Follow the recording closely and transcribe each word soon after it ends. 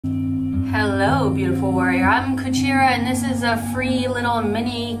Hello, beautiful warrior. I'm Kuchira, and this is a free little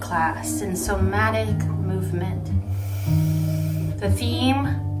mini class in somatic movement. The theme,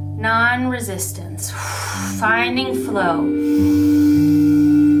 non-resistance, finding flow,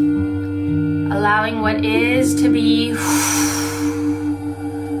 allowing what is to be,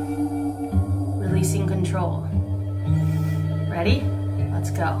 releasing control. Ready?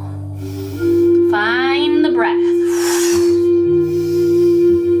 Let's go. Find the breath.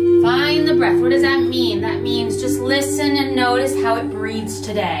 Find the breath. What does that mean? That means just listen and notice how it breathes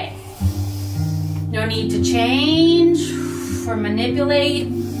today. No need to change or manipulate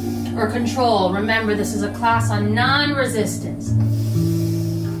or control. Remember, this is a class on non-resistance.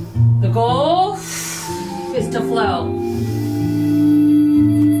 The goal is to flow.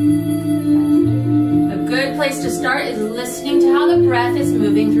 A good place to start is listening to how the breath is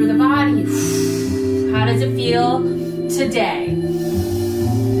moving through the body. How does it feel today?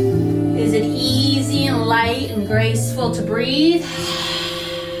 Is it easy and light and graceful to breathe?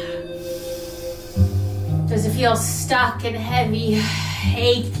 Does it feel stuck and heavy,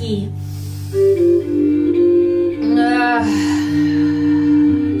 achy?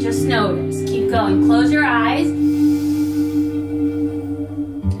 Just notice. Keep going. Close your eyes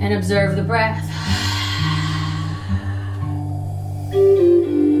and observe the breath.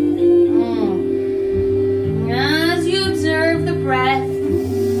 As you observe the breath,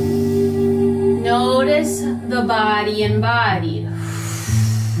 notice the body embodied,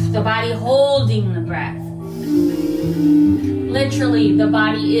 the body holding the breath. Literally, the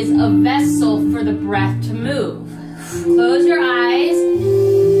body is a vessel for the breath to move. Close your eyes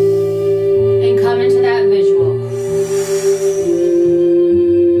and come into that visual.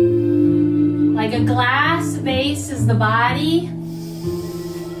 Like a glass vase is the body,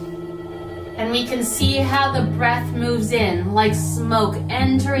 and we can see how the breath moves in, like smoke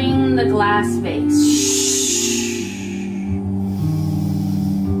entering the glass vase.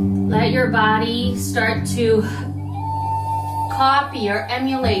 Let your body start to copy or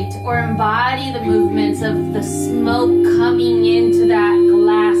emulate or embody the movements of the smoke coming into that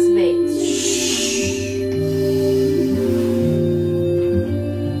glass vase.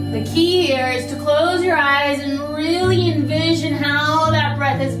 The key here is to close your eyes and really envision how that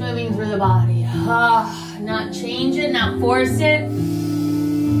breath is moving through the body. Not change it, not force it,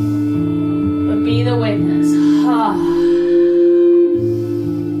 but be the witness.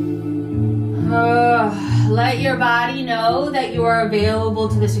 Let your body know that you are available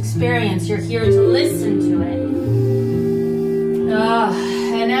to this experience. You're here to listen to it.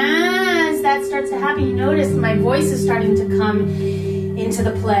 And as that starts to happen, you notice my voice is starting to come into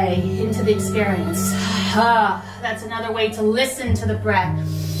the play, into the experience. That's another way to listen to the breath,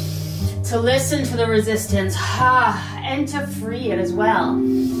 to listen to the resistance, and to free it as well.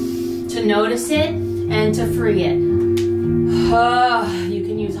 To notice it and to free it. You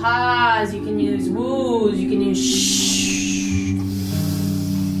can use ha's, you can use woos, you can use shh.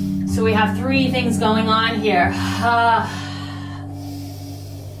 So we have three things going on here.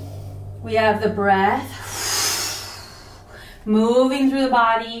 We have the breath moving through the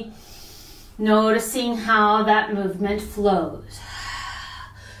body, noticing how that movement flows.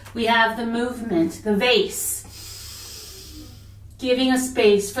 We have the movement, the vase, giving a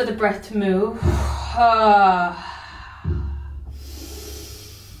space for the breath to move.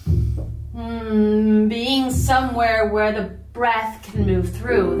 Being somewhere where the breath can move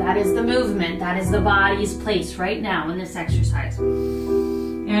through. That is the movement. That is the body's place right now in this exercise.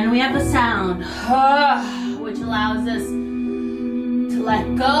 And we have the sound, which allows us to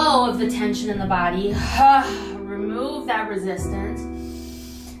let go of the tension in the body, remove that resistance,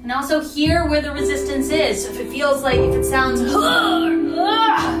 and also hear where the resistance is. So if it feels like, if it sounds, then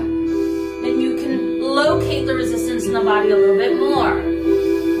you can locate the resistance in the body a little bit more.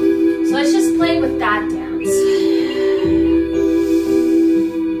 So let's just play with that dance.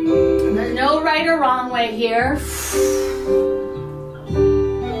 And there's no right or wrong way here.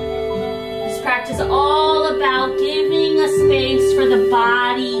 This practice is all about giving a space for the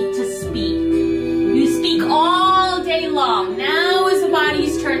body to speak. You speak all day long. Now is the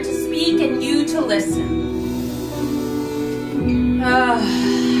body's turn to speak and you to listen.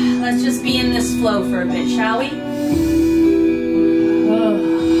 Let's just be in this flow for a bit, shall we?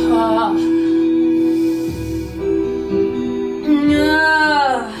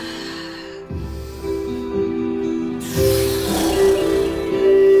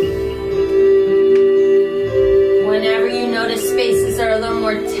 Whenever you notice spaces are a little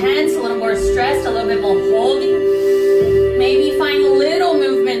more tense, a little more stressed, a little bit more holding, maybe find little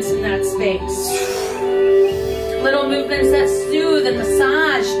movements in that space. Little movements that soothe and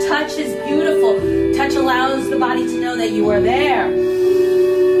massage, Touch is beautiful. Touch allows the body to know that you are there,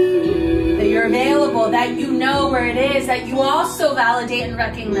 that you're available, that you know where it is, that you also validate and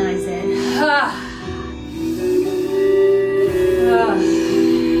recognize it.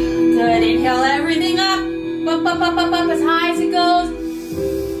 Good. Inhale everything up. Up, up, up, up, up as high as it goes.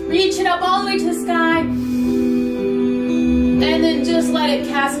 Reach it up all the way to the sky. And then just let it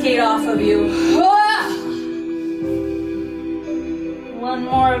cascade off of you. One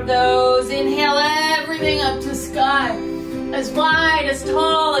more of those. Inhale everything up to sky. As wide, as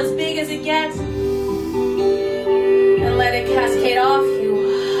tall, as big as it gets. And let it cascade off you.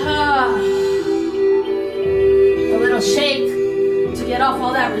 A little shake to get off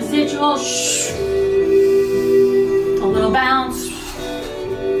all that residual. A little bounce.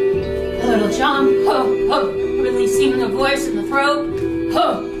 A little jump. Releasing the voice and the throat.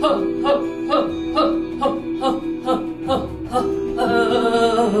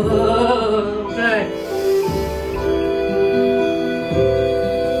 Good.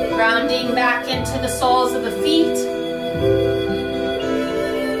 Grounding back into the soles of the feet.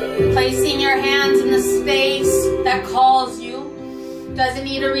 Placing your hands in the space that calls you. Doesn't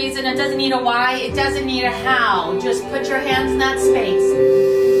need a reason, it doesn't need a why, it doesn't need a how. Just put your hands in that space.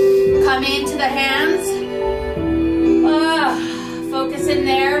 Come into the hands. Focus in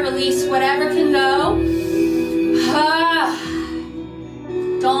there, release whatever can go.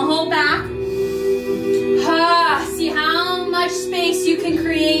 Don't hold back. See how much space you can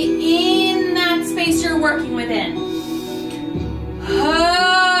create in that space you're working within. Good.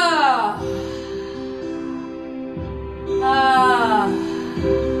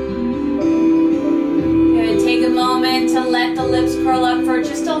 Take a moment to let the lips curl up for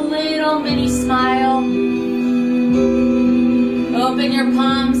just a little mini smile. Open your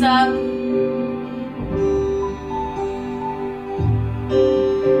palms up.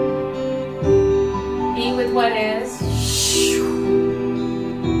 Be with what is.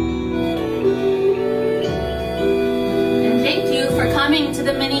 And thank you for coming to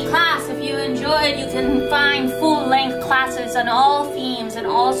the mini class. If you enjoyed, you can find full-length classes on all themes and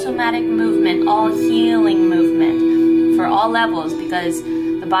all somatic movement, all healing movement for all levels, because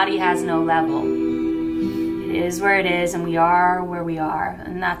the body has no level. It is where it is, and we are where we are.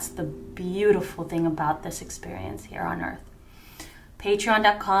 And that's the beautiful thing about this experience here on Earth.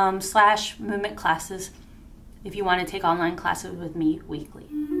 Patreon.com/movement classes if you want to take online classes with me weekly.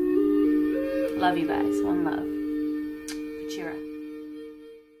 Love you guys. One love. Pachira.